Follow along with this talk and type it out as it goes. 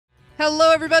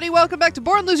Hello, everybody. Welcome back to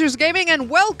Born Losers Gaming, and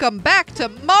welcome back to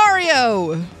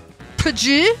Mario.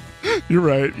 Pidgey? You're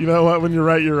right. You know what? When you're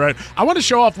right, you're right. I want to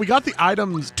show off. We got the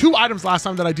items, 2 items last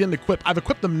time that I didn't equip. I've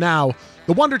equipped them now.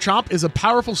 The Wonder Chomp is a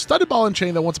powerful studded ball and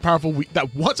chain that wants a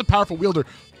powerful wielder.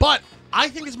 But I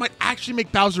think this might actually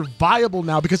make Bowser viable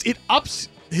now because it ups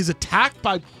his attack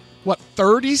by what,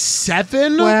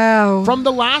 37? Wow. From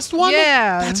the last one?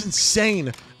 Yeah. That's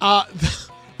insane.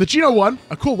 The Geno one,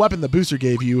 a cool weapon the booster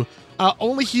gave you,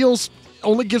 only gives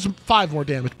him 5 more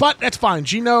damage. But that's fine.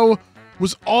 Geno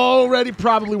was already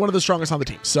probably one of the strongest on the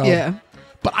team. So Yeah.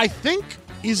 But I think,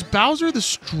 is Bowser the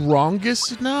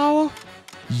strongest now?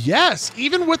 Yes,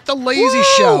 even with the lazy Woo!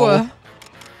 shell,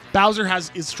 Bowser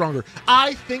is stronger.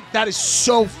 I think that is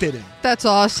so fitting. That's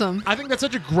awesome. I think that's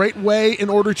such a great way in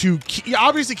order to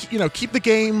obviously keep the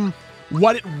game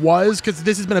what it was, because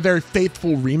this has been a very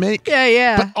faithful remake.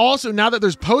 Yeah. But also now that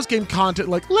there's post-game content,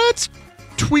 like, let's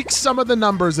tweak some of the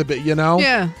numbers a bit,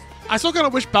 Yeah. I still kind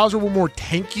of wish Bowser were more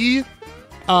tanky,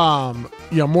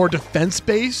 more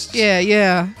defense-based.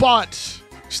 Yeah. But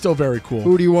still very cool.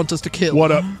 Who do you want us to kill?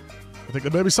 What up? I think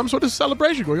there may be some sort of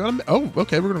celebration going on. Oh,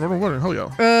 okay, we're gonna run water. Hell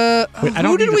yeah. Wait,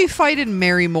 who did we fight in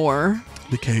Marrymore?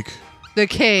 The cake. The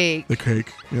cake. The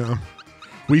cake. Yeah.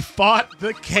 We fought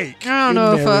the cake. I don't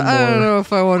know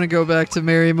if I want to go back to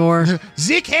Marrymore.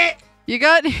 The cake.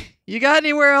 You got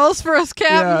anywhere else for us,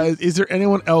 Captain? Yeah. Is there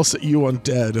anyone else that you want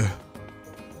dead?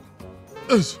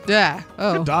 Yeah.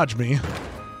 Oh. Good dodge me.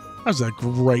 That was a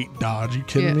great dodge. You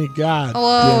kidding me? God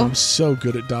Hello? damn, I'm so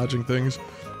good at dodging things.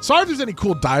 Sorry if there's any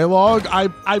cool dialogue.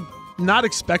 I'm not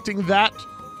expecting that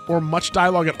or much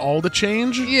dialogue at all to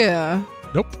change. Yeah.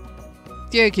 Nope.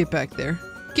 Yeah, get back there.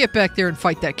 Get back there and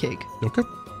fight that cake. Okay.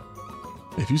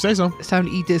 If you say so. It's time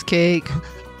to eat this cake.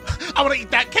 I want to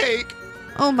eat that cake.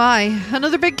 Oh my,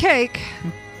 another big cake.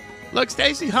 Looks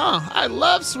tasty, huh? I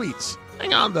love sweets.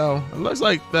 Hang on though. It looks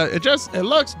like it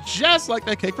looks just like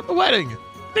that cake from the wedding. Did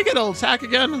it get old tack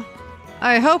again?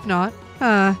 I hope not.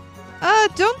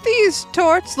 Don't these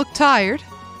torts look tired?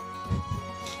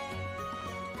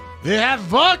 They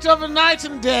have worked over night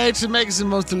and day to make the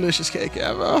most delicious cake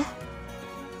ever.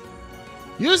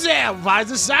 You there, why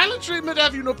the silent treatment?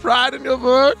 Have you no pride in your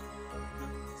work?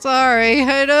 Sorry,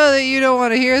 I know that you don't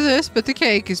want to hear this, but the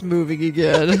cake is moving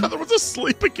again. The other one's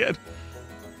asleep again.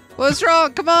 What's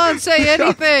wrong? Come on, say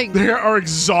anything. They are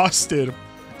exhausted.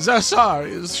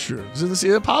 Sorry, it's true.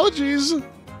 Sincere apologies.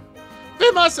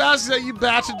 We must ask that you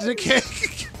battered the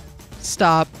cake.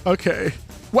 Stop. Okay.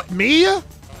 What, me?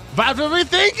 What were we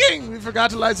thinking? We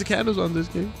forgot to light the candles on this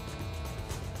cake.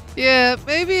 Yeah,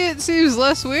 maybe it seems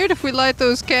less weird if we light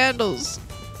those candles.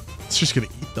 It's just gonna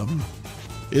eat them.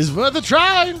 Is worth a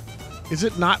try. Is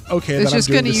it not? Okay, It's then just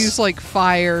I'm doing gonna this. use like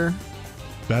fire.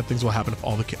 Bad things will happen if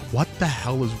all the What the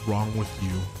hell is wrong with you?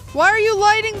 Why are you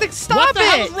lighting the? Stop What the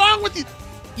hell it! is wrong with you?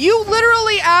 You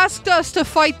literally asked us to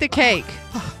fight the cake.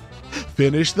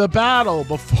 Finish the battle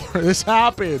before this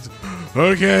happens.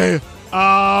 Okay.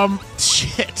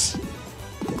 Shit.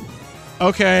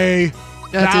 Okay.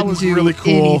 That was didn't do really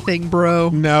cool. anything, bro.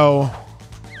 No.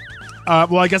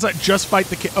 Well, I guess I just fight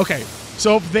the cake. Okay.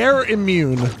 So if they're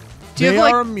immune, they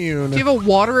are immune. Do you have a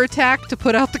water attack to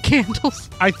put out the candles?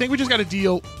 I think we just got to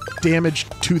deal damage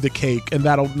to the cake, and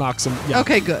that'll knock some. Yeah.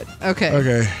 Okay, good. Okay.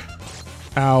 Okay.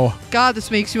 Ow. God, this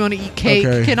makes me want to eat cake.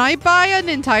 Okay. Can I buy an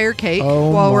entire cake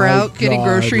Oh while we're my out getting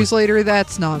God. groceries later?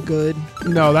 That's not good.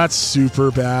 No, that's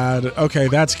super bad. Okay,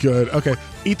 that's good. Okay,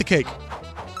 eat the cake.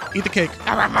 Eat the cake.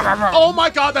 Oh my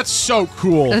God, that's so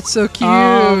cool. That's so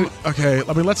cute. Okay,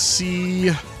 let's see.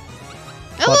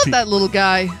 I love that little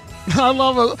guy. I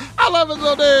love it. I love it,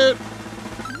 little dude.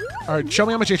 All right, show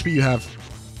me how much HP you have.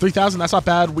 3,000. That's not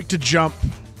bad. Weak to jump.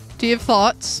 Do you have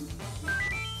thoughts?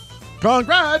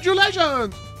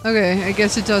 Congratulations. Okay, I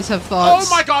guess it does have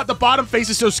thoughts. Oh my God, the bottom face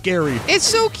is so scary. It's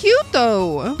so cute,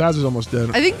 though. Bowser's almost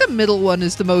dead. I think the middle one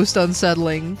is the most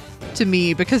unsettling to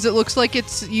me because it looks like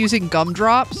it's using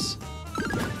gumdrops.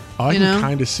 Oh, I can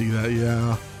kind of see that,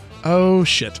 yeah. Oh,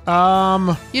 shit.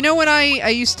 You know when I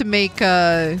used to make,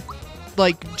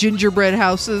 like, gingerbread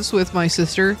houses with my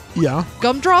sister? Yeah.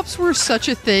 Gumdrops were such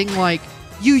a thing, like,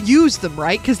 you use them,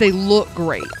 right? Because they look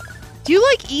great. Do you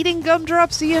like eating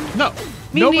gumdrops, Ian? No.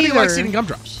 Me Nobody neither. likes eating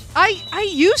gumdrops. I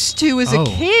used to as a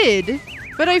kid,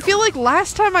 but I feel like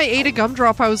last time I ate a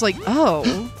gumdrop, I was like,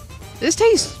 oh, this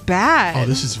tastes bad. Oh,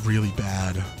 this is really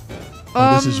bad.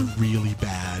 Oh, this is really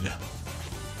bad.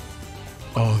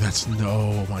 Oh,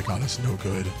 oh my God, that's no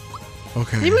good.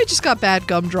 Okay. Maybe we just got bad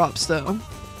gumdrops, though.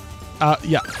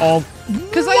 Yeah, all.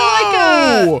 Because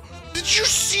I like Did you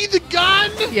see the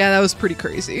gun? Yeah, that was pretty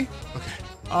crazy. Okay.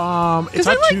 Because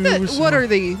I like the. What are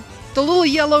they? The little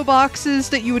yellow boxes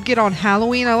that you would get on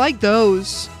Halloween, I like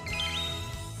those.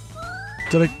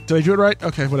 Did I do it right?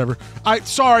 Okay, whatever.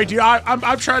 Sorry, dude.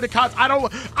 I'm trying to cut. I don't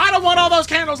want all those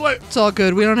candles lit. It's all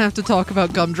good. We don't have to talk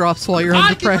about gumdrops while you're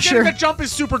under pressure. The jump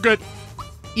is super good.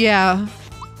 Yeah.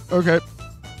 Okay.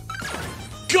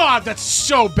 God, that's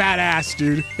so badass,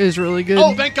 dude. It is really good.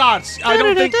 Oh, thank God. I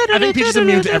think Peach is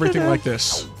immune to everything like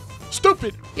this.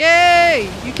 Stupid. Yay!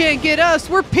 You can't get us.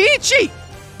 We're Peachy.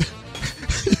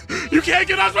 You can't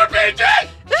get us. We're Peachy.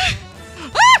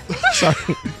 Sorry.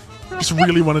 Just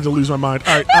really wanted to lose my mind.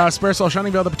 All right, Spare Cell,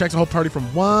 Shining Veil that protects the whole party from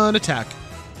one attack.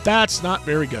 That's not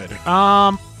very good.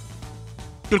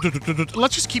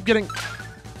 Let's just keep getting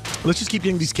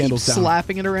these candles down.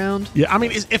 Slapping it around. Yeah, I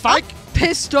mean, I'm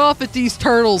pissed off at these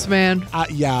turtles, man.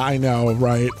 Yeah, I know,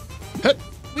 right?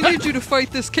 We need you to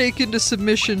fight this cake into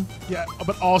submission. Yeah,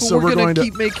 but also we're going to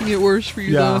keep making it worse for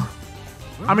you, though.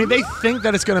 I mean, they think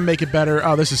that it's going to make it better.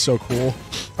 Oh, this is so cool.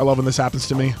 I love when this happens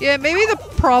to me. Yeah, maybe the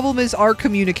problem is our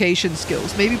communication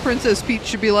skills. Maybe Princess Peach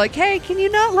should be like, hey, can you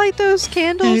not light those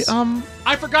candles? Hey,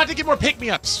 I forgot to get more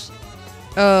pick-me-ups.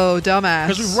 Oh, dumbass.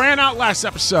 Because we ran out last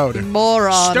episode.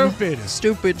 Moron.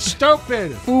 Stupid.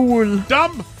 Fool.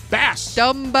 Dumb bass.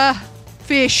 Dumba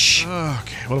fish.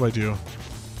 Okay, what do I do?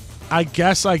 I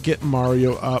guess I get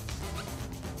Mario up.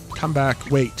 Come back.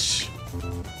 Wait.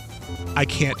 I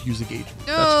can't use a gauge.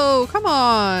 No, come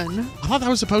on. I thought that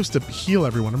was supposed to heal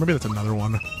everyone, or maybe that's another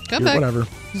one. Come back. Whatever.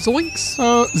 Zoinks.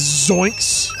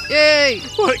 Zoinks. Yay.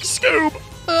 Like Scoob.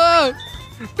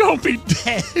 Don't be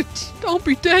dead. Don't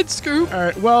be dead, Scoob. All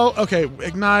right, well, okay.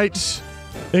 Ignite.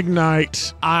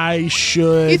 I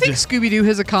should... You think Scooby-Doo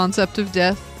has a concept of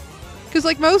death? Because,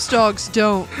 like, most dogs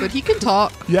don't, but he can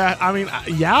talk. Yeah, I mean,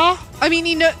 yeah? I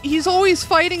mean, he's always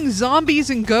fighting zombies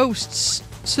and ghosts.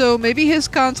 So maybe his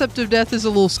concept of death is a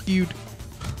little skewed.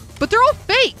 But they're all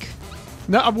fake.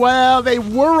 No, well, they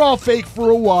were all fake for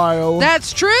a while.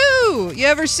 That's true. You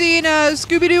ever seen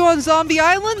Scooby-Doo on Zombie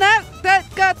Island? That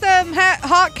got them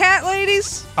hot cat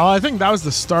ladies? Oh, I think that was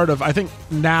the start of... I think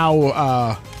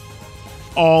now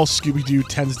all Scooby-Doo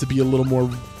tends to be a little more...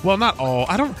 Well, not all.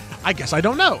 I guess I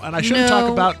don't know. And I shouldn't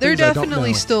talk about things I don't know. There are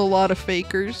definitely still a lot of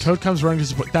fakers. Toad comes running to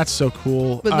support. That's so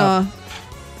cool. But nah.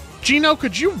 Gino,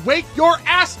 could you wake your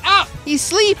ass up? He's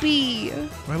sleepy. Did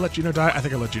I let Gino die? I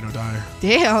think I let Gino die.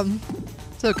 Damn.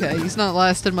 It's okay. He's not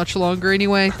lasting much longer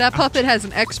anyway. That puppet has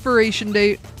an expiration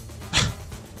date.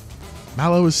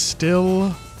 Mallow is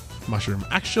still mushroom.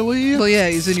 Actually. Well, yeah,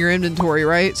 he's in your inventory,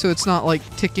 right? So it's not like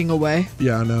ticking away.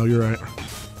 Yeah, no, you're right.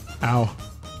 Ow.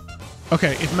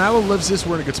 Okay, if Mallow lives this,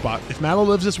 we're in a good spot. If Mallow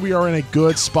lives this, we are in a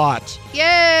good spot.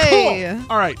 Yay! Cool.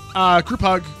 All right, group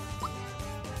hug.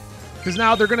 Because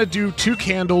now they're gonna do 2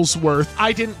 candles worth.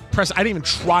 I didn't even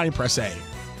try and press A.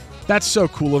 That's so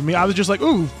cool of me. I was just like,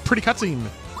 ooh, pretty cutscene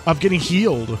of getting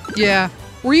healed. Yeah.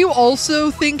 Were you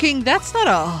also thinking, that's not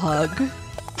a hug?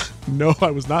 No, I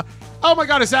was not. Oh my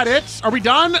God, is that it? Are we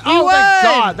done? Thank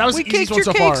God. That was the easiest one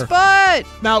so far. We kicked your cake's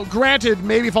butt. Now, granted,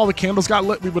 maybe if all the candles got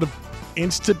lit, we would have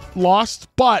instant lost,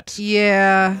 but...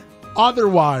 Yeah.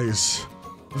 Otherwise,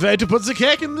 they to put the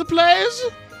cake in the place.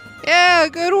 Yeah,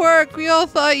 good work. We all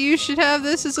thought you should have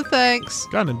this as a thanks.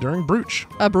 Got an enduring brooch.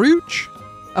 A brooch?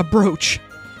 A brooch.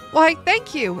 Why,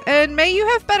 thank you. And may you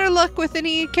have better luck with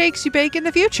any cakes you bake in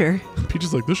the future. Peach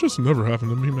is like, this just never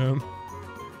happened to me, man.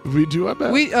 We do our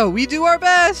best. We do our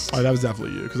best. Oh, that was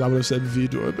definitely you, because I would have said we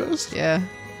do our best. Yeah.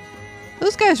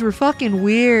 Those guys were fucking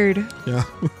weird. Yeah.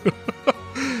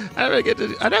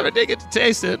 I never did get to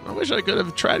taste it. I wish I could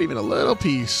have tried even a little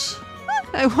piece.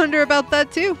 I wonder about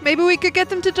that too. Maybe we could get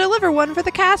them to deliver one for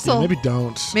the castle. Yeah, maybe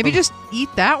don't. Maybe just eat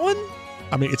that one?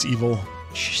 I mean, it's evil.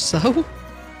 So?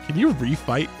 Can you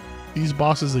refight these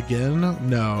bosses again?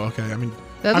 No. Okay. I mean,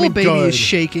 that little baby is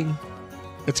shaking.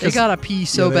 They gotta pee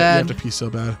so bad. They have to pee so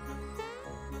bad.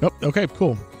 Nope. Okay.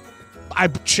 Cool.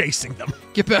 I'm chasing them.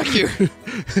 Get back here.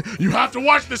 You have to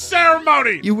watch the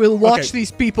ceremony. You will watch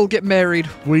these people get married.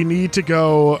 We need to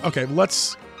go. Okay.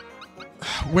 Let's.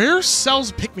 Where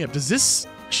sells pick me up? Does this?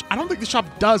 I don't think the shop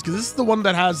does, because this is the one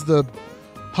that has the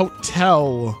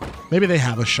hotel. Maybe they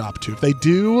have a shop too. If they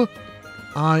do,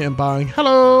 I am buying.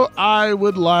 Hello, I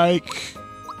would like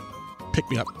pick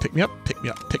me up, pick me up, pick me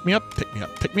up, pick me up, pick me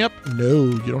up, pick me up. No,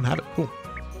 you don't have it. Cool.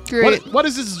 Great. What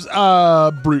is this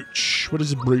brooch? What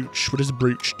does a brooch? What does a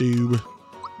brooch do?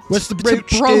 What's the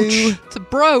brooch do? It's a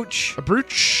brooch. A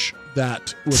brooch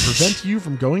that will prevent you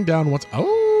from going down once.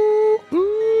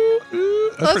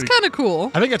 That's kind of cool.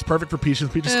 I think that's perfect for Peach.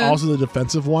 Peach is also the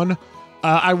defensive one.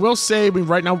 I will say,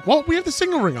 right now, well, we have the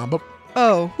signal ring on, but who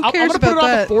cares I'm gonna about put it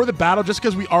that? on before the battle, just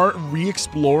because we are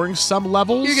re-exploring some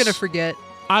levels. You're gonna forget.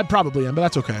 I probably am, but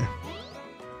that's okay.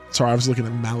 Sorry, I was looking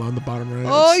at Mallow on the bottom right.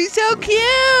 Oh, he's so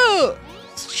cute.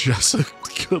 It's just a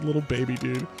good little baby,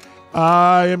 dude.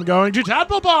 I am going to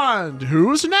Tadpole Pond.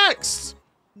 Who's next?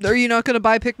 Are you not going to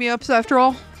buy pick-me-ups after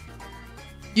all?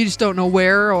 You just don't know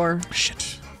where or...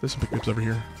 Shit. There's some pick-me-ups over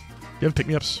here. Do you have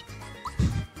pick-me-ups?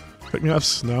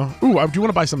 Pick-me-ups? No. Ooh, I do want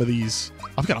to buy some of these.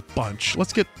 I've got a bunch.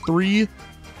 Let's get 3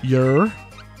 here.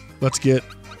 Let's get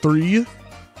 3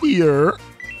 here.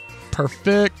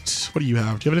 Perfect. What do you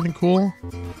have? Do you have anything cool?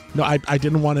 No, I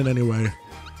didn't want it anyway.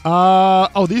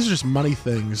 Oh, these are just money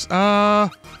things. Yeah,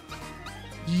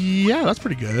 that's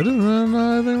pretty good. No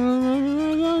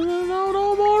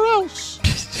more else.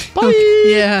 Bye.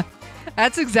 Yeah,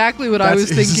 that's exactly what I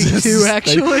was thinking too,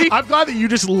 actually. I'm glad that you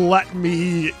just let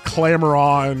me clamor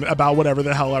on about whatever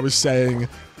the hell I was saying.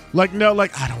 Like, no,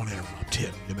 like, I don't want to interrupt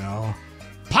him, you know?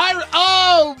 Pirate.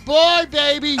 Oh, boy,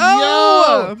 baby.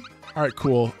 Oh! Yo. All right,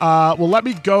 cool. Well, let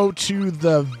me go to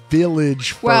the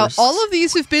village first. Wow, all of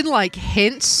these have been like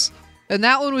hints, and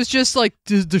that one was just like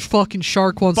the fucking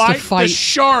shark wants to fight. Bite the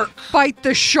shark. Bite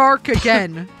the shark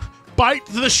again. Bite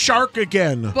the shark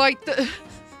again. Bite the.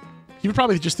 You would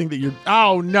probably just think that you're.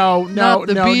 Oh no, Not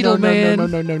the beetle,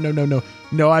 man.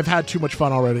 No, I've had too much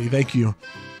fun already. Thank you.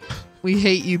 We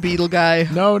hate you, beetle guy.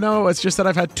 No, it's just that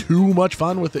I've had too much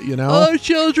fun with it. You know. Oh,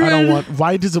 children. I don't want.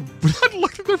 Why does a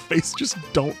look at their face? Just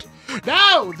don't.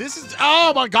 No, this is.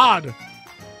 Oh my god.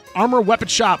 Armor weapon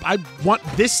shop. I want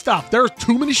this stuff. There are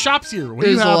too many shops here. What do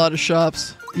you There's have? a lot of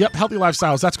shops. Yep, healthy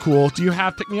lifestyles. That's cool. Do you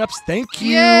have pick-me-ups? Thank you.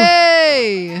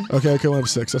 Yay! Okay, I can only have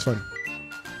 6. That's fine.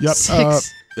 Yep.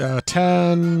 6.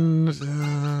 10.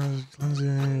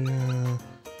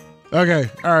 Okay.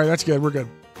 All right. That's good. We're good.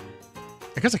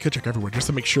 I guess I could check everywhere just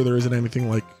to make sure there isn't anything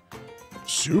like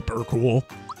super cool.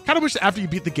 Kind of wish that after you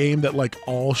beat the game that like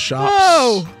all shops.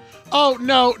 Oh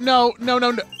no.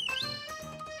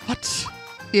 What?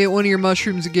 Yeah, one of your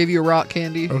mushrooms will give you a rock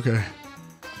candy. Okay.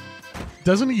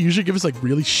 Doesn't he usually give us like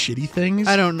really shitty things?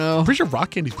 I don't know. I'm pretty sure rock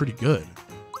candy's pretty good.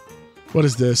 What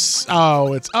is this?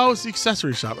 Oh, it's the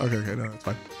accessory shop. Okay, no, that's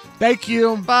fine. Thank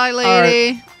you. Bye,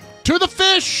 lady. Right. To the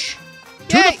fish. Yay.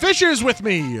 To the fishes with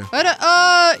me.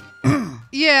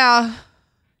 Yeah.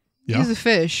 Yeah. He's a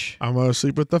fish. I'm gonna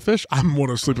sleep with the fish. I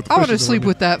want to sleep with the I fishes. want to sleep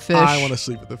with that fish. I want to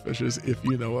sleep with the fishes, if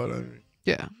you know what I mean.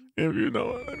 Yeah. If you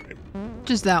know what I mean.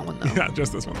 Just that one, though. Yeah,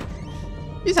 just this one.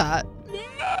 He's hot.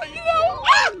 Yeah, you know.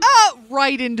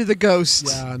 Right into the ghost.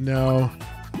 Yeah, no.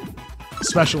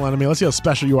 Special enemy. Let's see how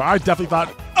special you are. I definitely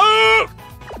thought. Oh!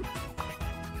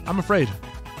 I'm afraid.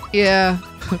 Yeah.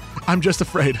 I'm just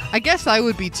afraid. I guess I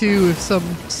would be too if some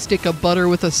stick of butter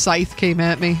with a scythe came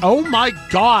at me. Oh my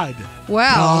god.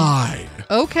 Wow. God.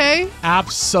 Okay.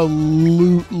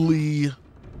 Absolutely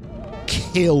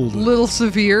killed. Little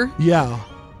severe. Yeah.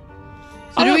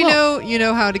 So do we know you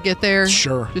know how to get there?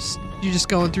 Sure. You just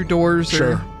going through doors?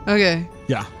 Sure. Or, okay.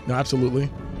 Yeah. No, absolutely.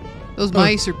 Those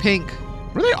mice are pink.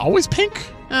 Were they always pink?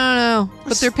 I don't know,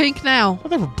 but they're pink now. I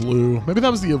thought they were blue. Maybe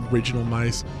that was the original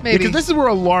mice. Maybe. Because this is where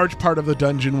a large part of the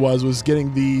dungeon was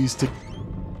getting these to...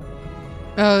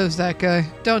 Oh, it was that guy.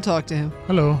 Don't talk to him.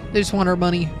 Hello. They just want our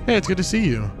money. Hey, it's good to see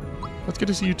you. It's good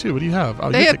to see you too. What do you have?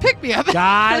 Oh, They you have pick-me-up.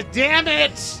 God damn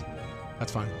it!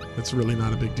 That's fine. It's really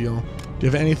not a big deal. Do you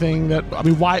have anything that... I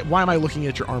mean, why am I looking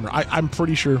at your armor? I'm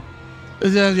pretty sure...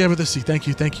 Yeah, with the C. Thank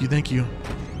you.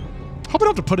 Hope I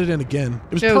don't have to put it in again.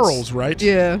 It was pearls, right?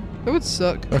 Yeah. That would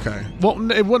suck. Okay. Well,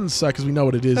 it wouldn't suck because we know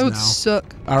what it is now. That would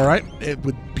suck. All right? It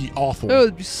would be awful. That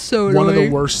would be so annoying. One of the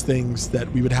worst things that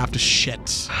we would have to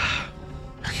shit.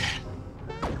 Okay.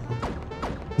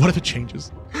 What if it changes?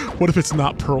 What if it's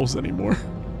not pearls anymore?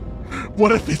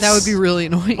 What if it's... That would be really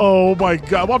annoying. Oh my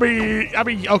god. I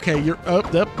mean, okay, you're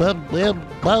up.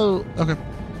 Okay.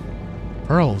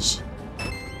 Pearls.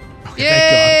 Okay,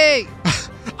 Yay! thank God.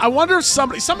 I wonder if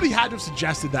somebody had to have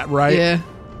suggested that, right? Yeah.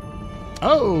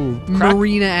 Oh, crap.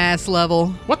 Marina ass level.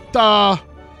 What the? All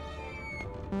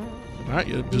right,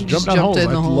 you just jump down holes. in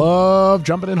I the hole. love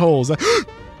jumping in holes.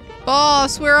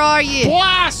 Boss, where are you?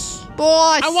 Boss!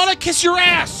 Boss! I want to kiss your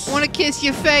ass! I want to kiss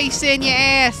your face and your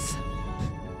ass.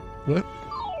 What?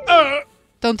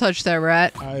 Don't touch that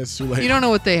rat. It's too late. You don't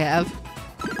know what they have.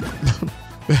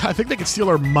 I think they could steal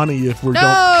our money if we No!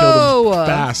 don't kill them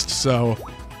fast, so...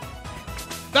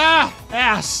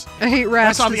 Ass! I hate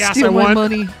rats That's not that the ass steal I my want.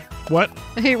 money. What?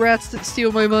 I hate rats that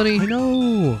steal my money. I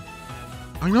know.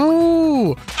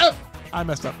 I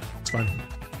messed up. It's fine.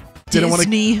 Didn't want to...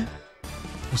 Disney.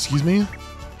 Excuse me?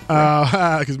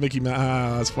 Because Mickey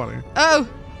Mouse... that's funny. Oh.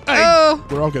 Hey, Oh.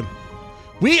 we're all good.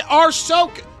 We are so...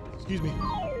 Excuse me.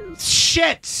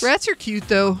 Shit! Rats are cute,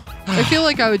 though. I feel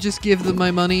like I would just give them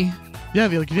my money. Yeah,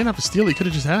 like, you didn't have to steal it. You could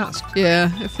have just asked. Yeah,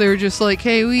 if they were just like,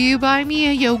 hey, will you buy me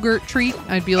a yogurt treat?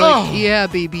 I'd be like, Oh. yeah,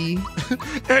 baby.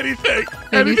 Anything.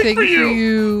 Anything for you.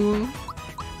 you.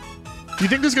 Do you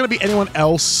think there's going to be anyone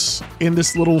else in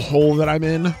this little hole that I'm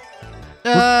in?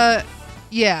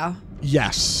 Yeah.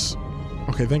 Yes.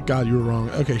 Okay, thank God you were wrong.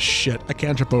 Okay, shit. I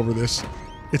can't jump over this.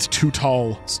 It's too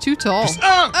tall. It's too tall.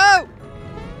 Ah! Oh!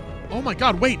 Oh my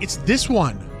God, wait, it's this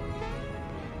one.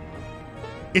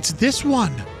 It's this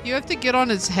one. You have to get on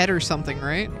his head or something,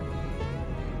 right?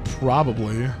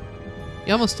 Probably.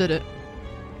 You almost did it.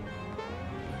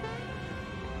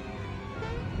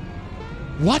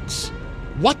 What?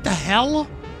 What the hell?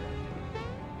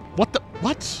 What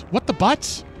the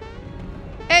butt?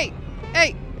 Hey!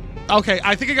 Hey! Okay,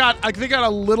 I think I got a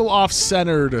little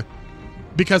off-centered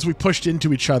because we pushed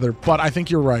into each other, but I think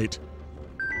you're right.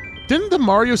 Didn't the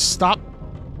Mario stop?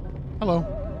 Hello.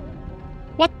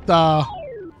 What the?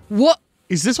 What?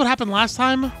 Is this what happened last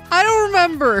time? I don't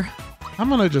remember. I'm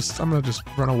gonna just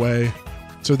run away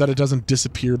so that it doesn't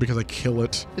disappear because I kill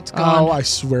it. It's gone. Oh, I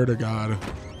swear to God.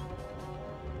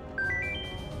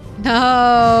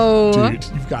 No. Dude,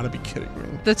 you've got to be kidding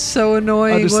me. That's so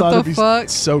annoying. I just thought What it'd the be fuck?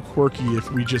 so quirky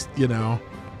if we just, you know.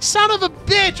 Son of a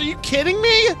bitch, are you kidding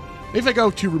me? If I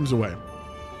go 2 rooms away.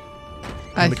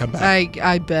 I'm gonna come back.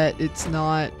 I bet it's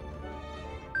not.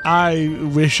 I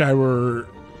wish I were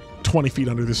 20 feet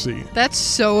under the sea. That's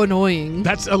so annoying.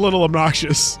 That's a little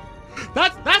obnoxious.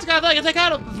 That's the kind of thing I take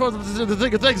out before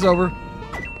the thing's over.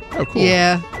 Oh, cool.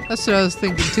 Yeah, that's what I was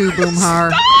thinking too,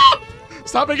 Boomhauer.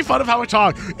 Stop making fun of how I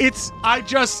talk. I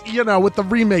just, you know, with the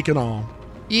remake and all.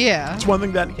 Yeah. It's one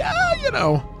thing that, yeah, you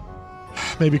know,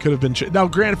 maybe could have been changed. Now,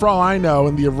 granted, for all I know,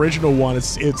 in the original one,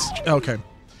 it's okay.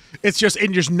 It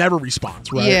just never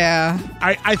respawns, right? Yeah.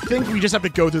 I think we just have to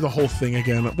go through the whole thing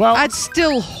again. Well, That's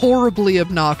still horribly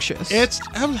obnoxious. it's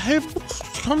hey,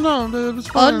 calm down. It's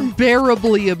fine.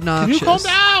 Unbearably Can obnoxious. you calm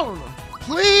down,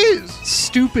 please?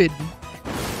 Stupid.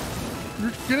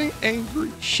 You're getting angry.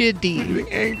 You're Shitty.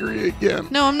 getting angry again.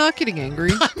 No, I'm not getting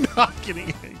angry. I'm not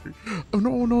getting angry. Oh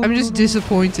no! I'm just no.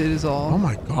 disappointed is Oh all.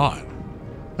 my God,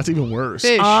 that's even worse.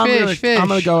 Fish, fish. I'm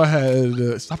gonna go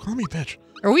ahead. Stop calling me a bitch.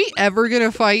 Are we ever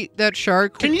gonna fight that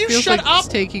shark? Can you it feels shut like up? It's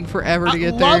taking forever to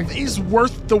get there. Love is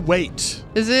worth the wait.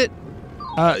 Is it?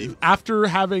 After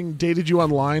having dated you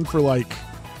online for like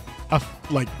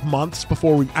months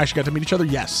before we actually got to meet each other,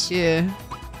 yes. Yeah.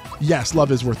 Yes, love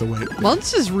is worth the wait.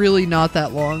 Months is really not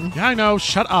that long. Yeah, I know.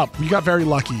 Shut up. We got very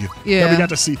lucky that Yeah. we got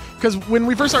to see. Because when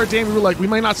we first started dating, we were like, we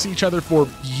might not see each other for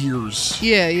years.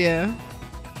 Yeah, yeah.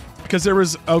 Because there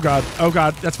was, oh God,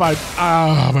 that's fine.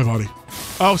 Ah, my body.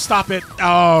 Oh, stop it.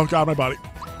 Oh God, my body.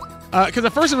 Because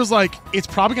at first it was like, it's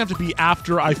probably going to have to be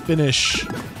after I finish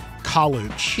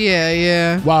college. Yeah,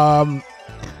 yeah.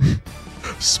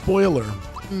 Spoiler.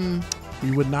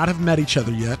 We would not have met each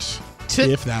other yet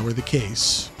if that were the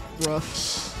case.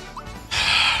 Rough.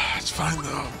 It's fine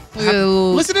though. Look at the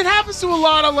little- Listen, it happens to a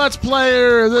lot of Let's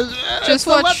Players. Just It's the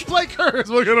watch- Let's Play curse.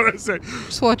 Look at what I say.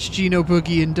 Just watch Geno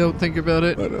Boogie and don't think about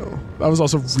it. I know. I was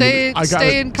also Stay- really.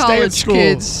 stay in college, school.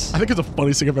 kids. I think it's the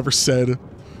funniest thing I've ever said.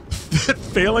 That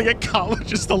failing at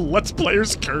college is the Let's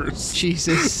Player's curse.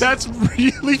 Jesus. That's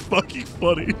really fucking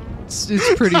funny.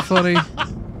 It's pretty funny.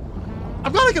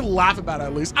 I'm glad I can laugh about it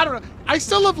at least. I don't know. I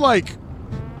still have like.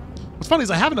 What's funny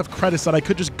is I have enough credits that I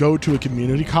could just go to a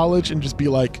community college and just be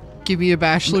like Give me a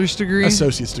bachelor's degree.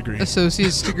 associate's degree.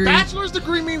 Associate's degree. Bachelor's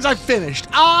degree means I finished.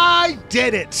 I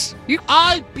did it. You-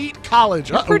 I beat college.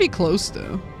 You're pretty close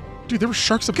though. Dude, there were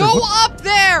sharks up there. Go What, up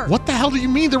there. what the hell do you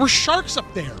mean? There were sharks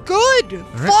up there. Good.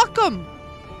 right. Fuck them.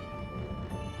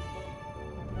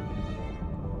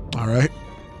 All right.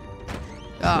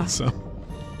 Ah, So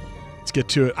let's get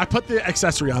to it. I put the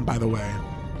accessory on, by the way.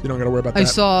 You don't got to worry about that. I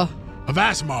saw.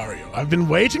 Avast, Mario. I've been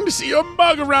waiting to see your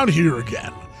mug around here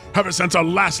again. Ever since our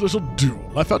last little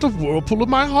duel, I felt a whirlpool of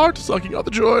my heart sucking all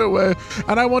the joy away,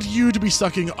 and I want you to be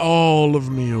sucking all of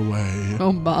me away.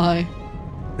 Oh my.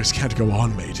 This can't go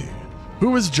on, matey.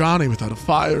 Who is Johnny without a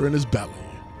fire in his belly?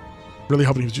 Really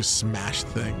hoping he would just smash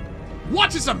the thing.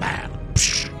 What is a man?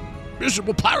 Psh,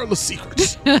 miserable perilous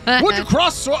secret. Would you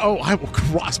cross sword? Oh, I will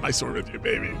cross my sword with you,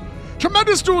 baby.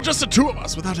 Tremendous duel, just the two of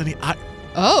us, without any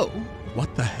Oh.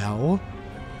 What the hell?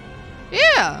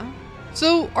 Yeah.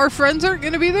 So our friends aren't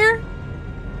gonna be there?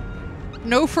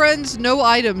 No friends, no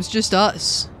items, just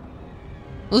us.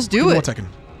 Let's do Give me it. 1 second.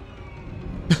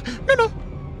 No.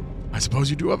 I suppose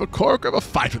you do have a cork of a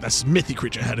fight with that smithy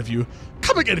creature ahead of you.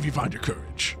 Come again if you find your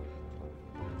courage.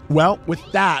 Well, with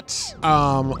that,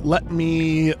 let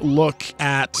me look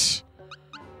at.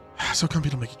 So come,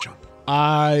 people, make you jump.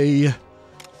 I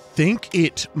think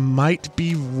it might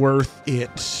be worth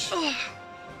it.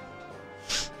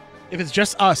 If it's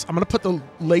just us, I'm going to put the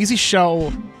Lazy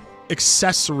Shell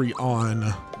accessory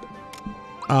on.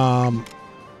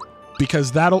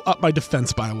 Because that'll up my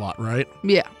defense by a lot, right?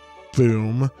 Yeah.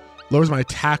 Boom. Lowers my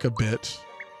attack a bit.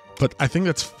 But I think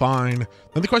that's fine.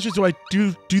 Then the question is, do I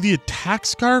do the attack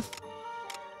scarf?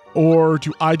 Or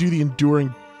do I do the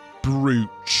enduring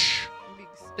brooch? I'm being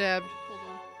stabbed. Hold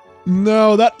on.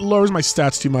 No, that lowers my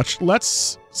stats too much.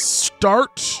 Let's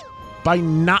start by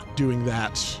not doing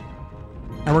that.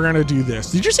 And we're gonna do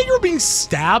this. Did you say you were being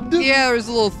stabbed? Yeah, there's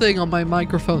a little thing on my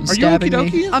microphone Are you stabbing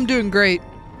okie me. dokie? I'm doing great.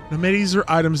 No middies or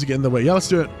items to get in the way. Yeah, let's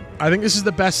do it. I think this is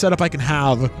the best setup I can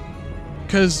have.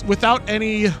 Because without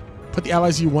any... Put the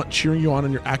allies you want cheering you on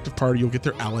in your active party, you'll get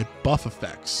their ally buff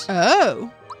effects.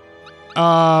 Oh.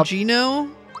 Well, Gino,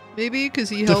 maybe? Because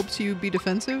he helps you be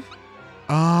defensive?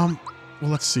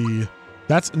 let's see.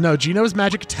 No, Gino's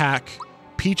magic attack.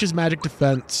 Peach's magic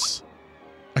defense.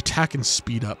 Attack and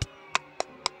speed up.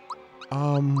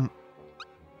 I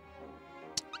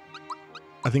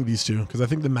think these two, because I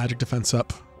think the magic defense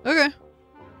up. Okay.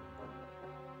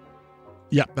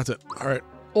 Yeah, that's it. All right.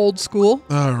 Old school.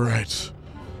 All right.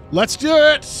 Let's do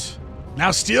it.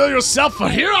 Now steel yourself, for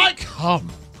here I come.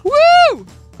 Woo! All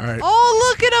right. Oh,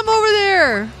 look at him over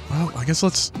there. Well, I guess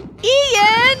let's...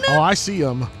 Ian! Oh, I see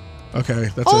him. Okay,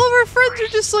 that's All it. of our friends are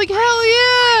just like, hell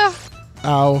yeah!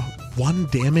 Ow. 1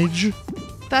 damage?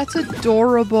 That's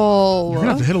adorable. You're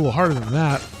gonna have to hit a little harder than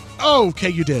that. Oh, okay,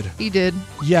 you did. He did.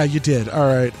 Yeah, you did. All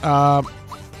right.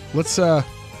 Let's do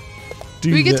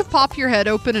Do we get thi- to pop your head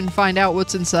open and find out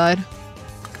what's inside?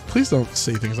 Please don't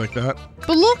say things like that.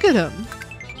 But look at him.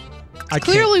 I can't.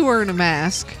 Clearly wearing a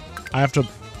mask. I have to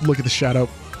look at the shadow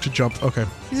to jump. Okay.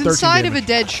 He's 13 inside of a damage.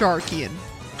 dead shark, Ian.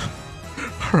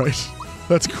 All right.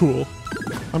 That's cool.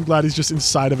 I'm glad he's just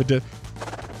inside of a dead...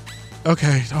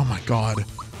 Okay. Oh, my God.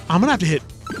 I'm going to have to hit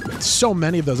so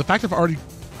many of those. The fact that I've already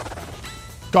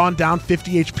gone down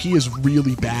 50 HP is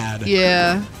really bad.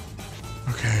 Yeah.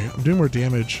 Okay. I'm doing more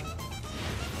damage.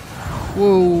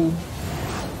 Whoa.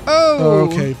 Oh.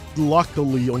 Okay.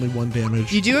 Luckily, only 1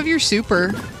 damage. You do have your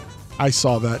super. I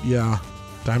saw that, yeah.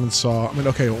 Diamond Saw. I mean,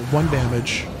 okay, 1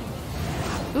 damage.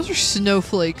 Those are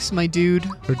snowflakes, my dude.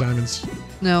 They're diamonds.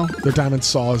 No. They're diamond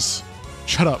saws.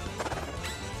 Shut up.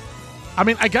 I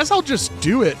mean, I guess I'll just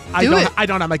do it. I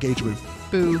don't have my gauge move.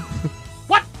 Boo.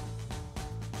 What?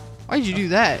 Why'd you do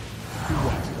that?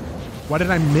 Why did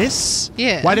I miss?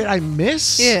 Yeah. Why did I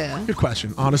miss? Yeah. Good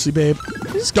question. Honestly, babe.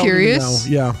 Just Don't really curious.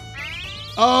 know. Yeah.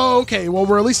 Oh, okay. Well,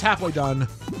 we're at least halfway done.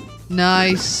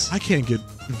 Nice. I can't get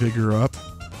vigor up.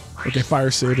 Okay,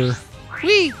 Fire Saber.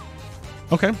 Wee.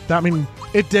 Okay. I mean,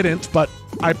 it didn't, but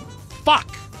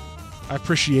fuck. I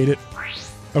appreciate it.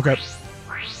 Okay.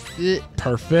 Ugh.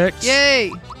 Perfect.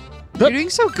 Yay. You're doing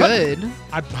so good.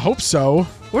 I hope so.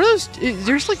 What are those?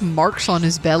 There's like marks on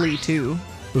his belly too.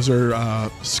 Those are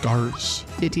scars.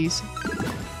 Titties.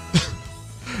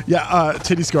 Yeah,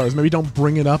 titty scars. Maybe don't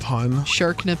bring it up, hun.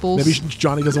 Shark nipples. Maybe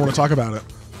Johnny doesn't want to talk about it.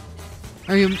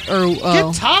 Are you? Oh.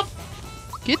 Get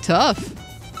tough. Get tough.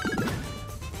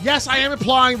 Yes, I am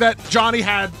implying that Johnny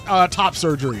had top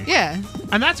surgery. Yeah.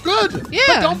 And that's good. Yeah.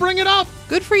 But don't bring it up.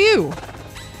 Good for you.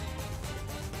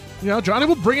 You know, Johnny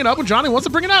will bring it up when Johnny wants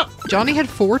to bring it up. Johnny had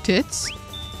 4 tits.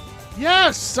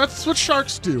 Yes, that's what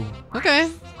sharks do. Okay.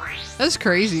 That's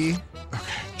crazy.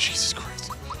 Okay, Jesus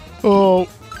Christ. Oh.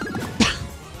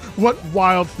 What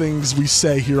wild things we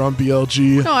say here on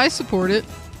BLG. No, I support it.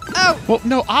 Oh. Well,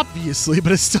 no, obviously,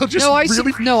 but it's still just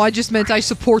really... No, I just meant I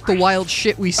support the wild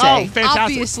shit we say. Oh, fantastic.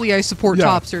 Obviously, I support Yeah.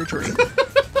 top surgery.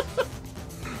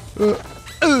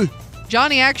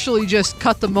 Johnny actually just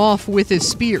cut them off with his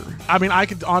spear. I mean, I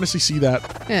could honestly see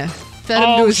that. Yeah. Fed him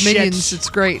Oh, to his shit. minions. It's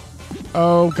great.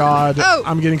 Oh, God. Oh.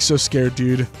 I'm getting so scared,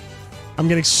 dude. I'm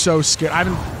getting so scared. I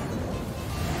haven't...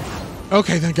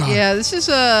 Okay, thank God. Yeah, this is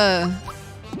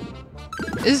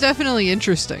definitely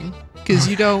interesting. Because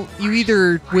you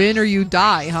either win or you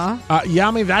die, huh? Yeah,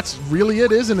 I mean, that's really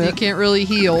it, isn't You it? can't really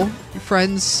heal. Your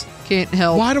friends can't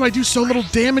help. Why do I do so little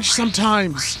damage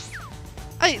sometimes?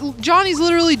 Johnny's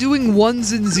literally doing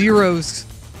 1s and 0s.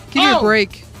 Give me a Oh.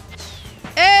 break.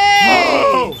 Hey!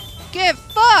 Oh! Get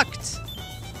fucked!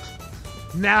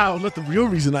 Now, let the real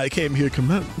reason I came here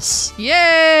commence.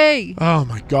 Yay! Oh,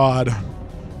 my God.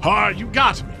 Ah, you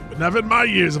got me, but never in my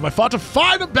years have I fought to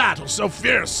fight a battle so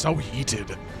fierce, so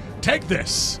heated. Take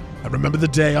this, and remember the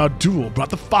day our duel brought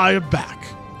the fire back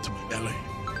to my belly.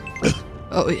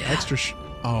 Oh, yeah. Extra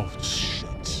oh,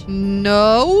 shit.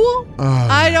 No. Oh,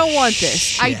 I don't want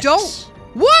this. I shit. don't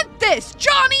want this!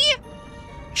 Johnny!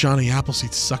 Johnny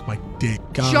Appleseed suck my dick.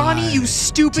 God Johnny, you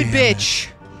stupid damn bitch.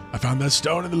 I found that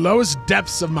stone in the lowest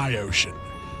depths of my ocean.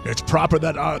 It's proper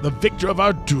that the victor of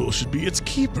our duel should be its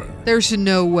keeper. There's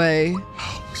no way.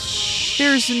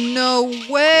 There's no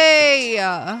way.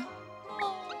 No.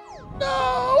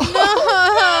 No.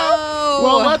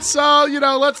 Well, let's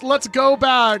let's go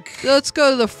back. Let's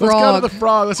go to the frog. Let's go to the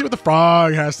frog. Let's see what the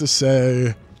frog has to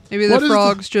say. Maybe the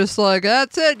frog's just like,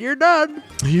 that's it, you're done.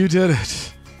 You did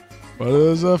it. What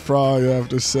does a frog have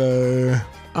to say?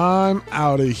 I'm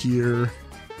out of here.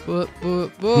 Boop,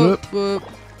 boop, boop, boop.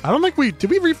 I don't think did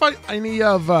we refight any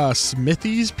of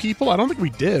Smithy's people? I don't think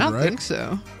we did, I don't right? think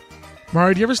so.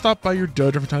 Mario, do you ever stop by your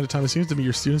dojo from time to time? It seems to me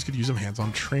your students could use some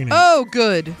hands-on training. Oh,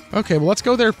 good. Okay, well, let's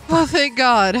go there. Oh, thank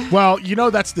God. Well, you know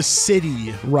that's the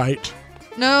city, right?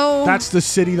 No. That's the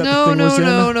city that the thing was in.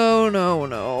 No.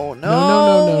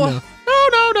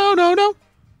 No.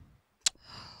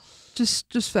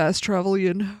 Just fast travel,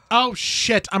 Ian. Oh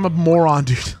shit, I'm a moron,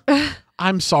 dude.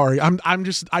 I'm sorry. I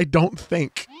don't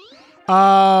think.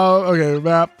 Okay,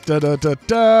 map.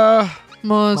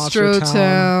 Monstro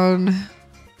Town.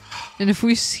 And if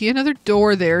we see another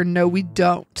door there, no, we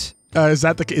don't. Is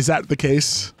that the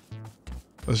case?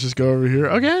 Let's just go over here.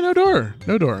 Okay, no door.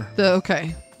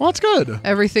 Okay. Well, that's good.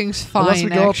 Everything's fine, Unless we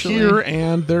go actually. up here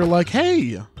and they're like,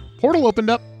 hey, portal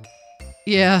opened up.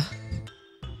 Yeah.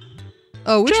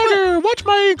 Oh, which Jagger, watch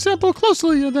my example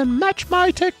closely and then match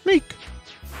my technique.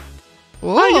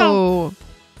 one? Whoa.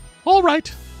 All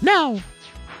right, now.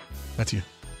 That's you.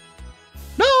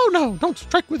 No, don't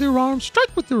strike with your arms.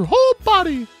 Strike with your whole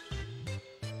body.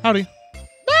 Howdy.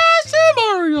 Master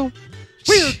Mario.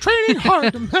 We are training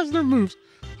hard to master moves.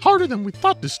 Harder than we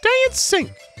thought to stay in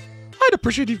sync. I'd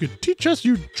appreciate if you could teach us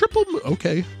you triple move.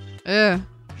 Okay. Yeah,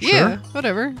 Sure.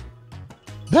 whatever.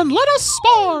 Then let us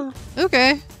spar.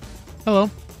 Okay.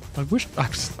 Hello. I wish I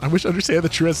understand the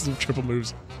true essence of triple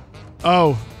moves.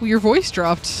 Oh. Well, your voice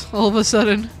dropped all of a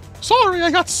sudden. Sorry, I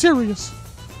got serious.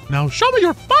 Now show me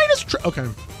your finest Okay.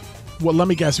 Well, let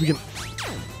me guess. We can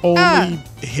only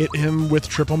hit him with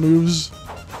triple moves.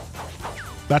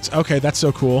 That's okay. That's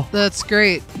so cool. That's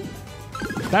great.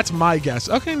 That's my guess.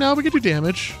 Okay, now we can do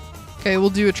damage. Okay,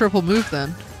 we'll do a triple move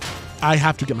then. I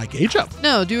have to get my gauge up.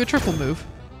 No, do a triple move.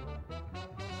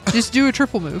 Just do a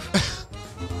triple move.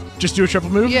 Just do a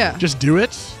triple move? Yeah. Just do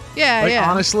it? Yeah, Like, yeah.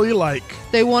 honestly, like...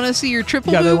 They want to see your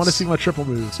triple Yeah, moves. they want to see my triple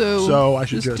move. So I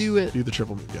should just do it. do the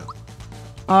triple move, yeah.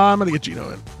 I'm going to get Gino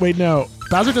in. Wait, no.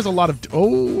 Bowser does a lot of...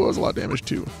 Oh, that was a lot of damage,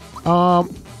 too.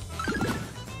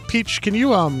 Peach, can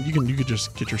you... You could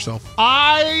just get yourself...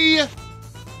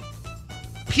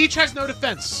 Peach has no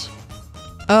defense.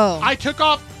 Oh. I took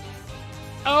off...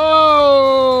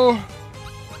 Oh,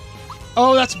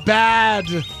 that's bad.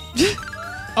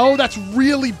 Oh, that's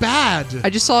really bad. I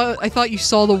thought you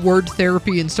saw the word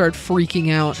therapy and started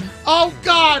freaking out. Oh,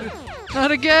 God.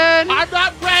 Not again. I'm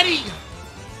not ready.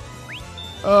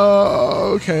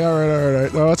 Oh, okay. All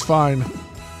right. No, that's fine.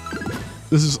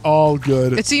 This is all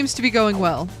good. It seems to be going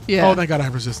well. Yeah. Oh, thank God I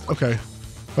have resist. Okay.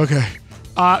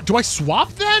 Do I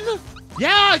swap then?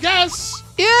 Yeah, I guess.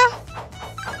 Yeah.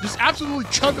 Just absolutely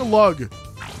chug a lug.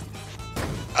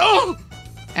 Oh!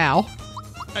 Ow.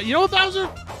 You know what, Bowser?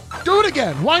 Do it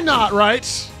again. Why not, right?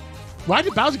 Why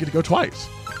did Bowser get to go twice?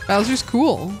 Bowser's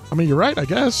cool. I mean, you're right, I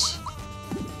guess.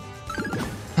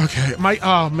 Okay,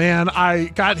 oh man,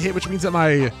 I got hit, which means that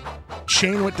my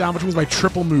chain went down, which means my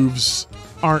triple moves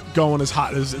aren't going as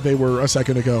hot as they were a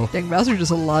second ago. Dang, Bowser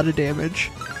does a lot of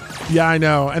damage. Yeah, I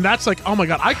know. And that's like, oh my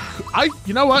God,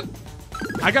 you know what?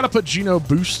 I gotta put Geno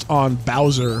boost on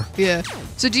Bowser. Yeah.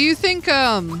 So do you think,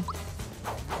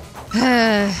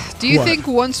 think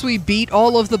once we beat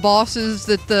all of the bosses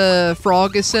that the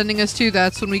frog is sending us to,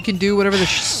 that's when we can do whatever the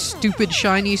stupid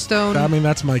shiny stone? I mean,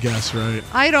 that's my guess, right?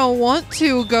 I don't want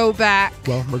to go back.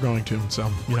 Well, we're going to,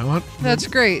 so you know what? That's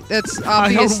great. That's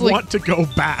obviously... I don't want to go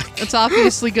back. It's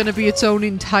obviously going to be its own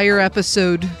entire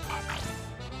episode.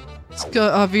 It's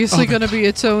obviously going to be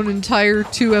its own entire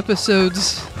 2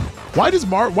 episodes. Why do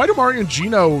Mario and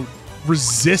Geno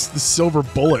resist the silver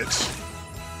bullet?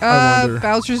 I wonder.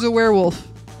 Bowser's a werewolf.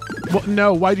 Well,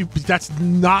 no, that's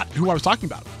not who I was talking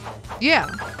about. Yeah.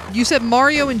 You said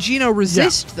Mario and Geno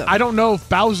resist them. I don't know if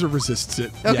Bowser resists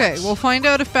it. Okay, we'll find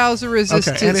out if Bowser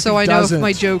resists it so I know if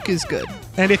my joke is good.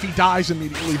 And if he dies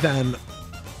immediately, then...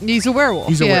 He's a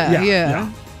werewolf.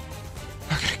 Yeah.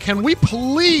 Okay, can we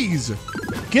please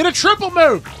get a triple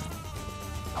move?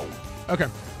 Okay.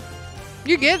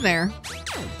 You're getting there.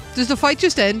 Does the fight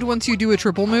just end once you do a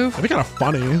triple move? That'd be kind of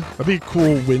funny. That'd be a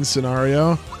cool win scenario.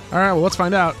 All right, well, let's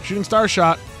find out. Shooting star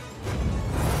shot.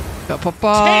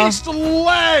 Taste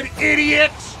lead,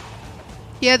 idiot!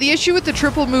 Yeah, the issue with the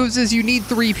triple moves is you need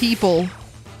 3 people.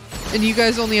 And you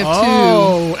guys only have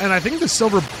Oh, and I think the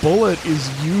silver bullet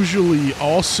is usually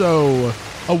also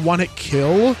a one-hit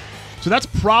kill. So that's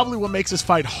probably what makes this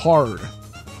fight hard.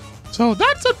 So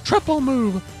that's a triple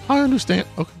move. I understand.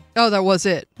 Okay, 2. Oh, that was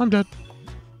it. I'm dead.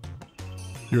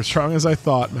 You're as strong as I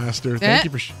thought, Master. Thank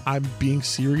you for... I'm being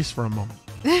serious for a moment.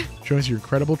 Show us your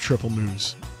incredible triple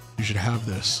moves. You should have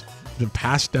this. It's been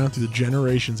passed down through the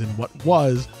generations in what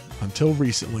was, until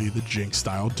recently, the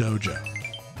Jinx-style dojo.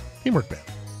 Teamwork band.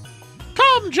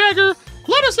 Come, Jagger!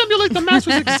 Let us emulate the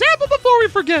Master's example before we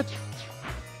forget!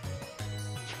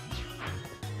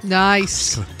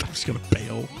 Nice. I'm just gonna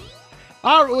bail.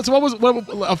 All right, so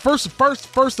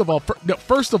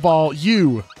first of all,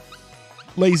 you,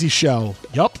 lazy shell.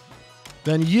 Yup.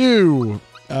 Then you,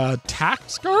 tack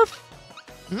scarf?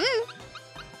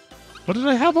 What did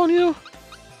I have on you?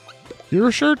 Hero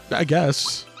shirt? I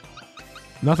guess.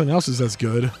 Nothing else is as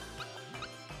good.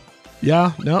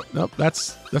 Yeah, nope,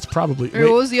 that's probably... Wait,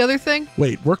 what was the other thing?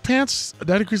 Wait, work pants?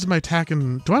 That increases my attack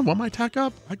and... Do I want my attack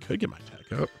up? I could get my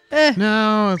attack up.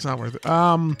 No, it's not worth it.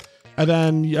 And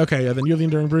then, okay, and then you have the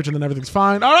Enduring Bridge and then everything's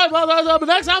fine. All right, well, but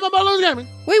next time I'm gonna lose gaming.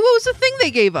 Wait, what was the thing they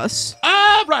gave us?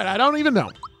 Right, I don't even know.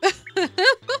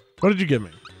 What did you give me?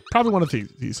 Probably one of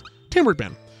these. Teamwork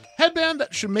band. Headband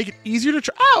that should make it easier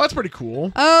to... Oh, that's pretty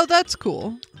cool. Oh, that's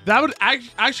cool. That would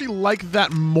actually like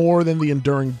that more than the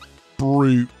Enduring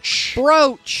Brooch.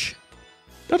 Brooch.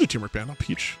 Don't do Teamwork band, I'll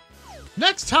peach.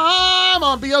 Next time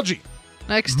on BLG.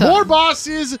 Next time. More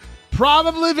bosses,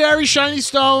 probably very shiny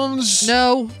stones.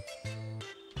 No,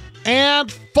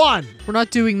 And fun. we're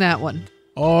not doing that one.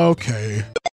 Okay.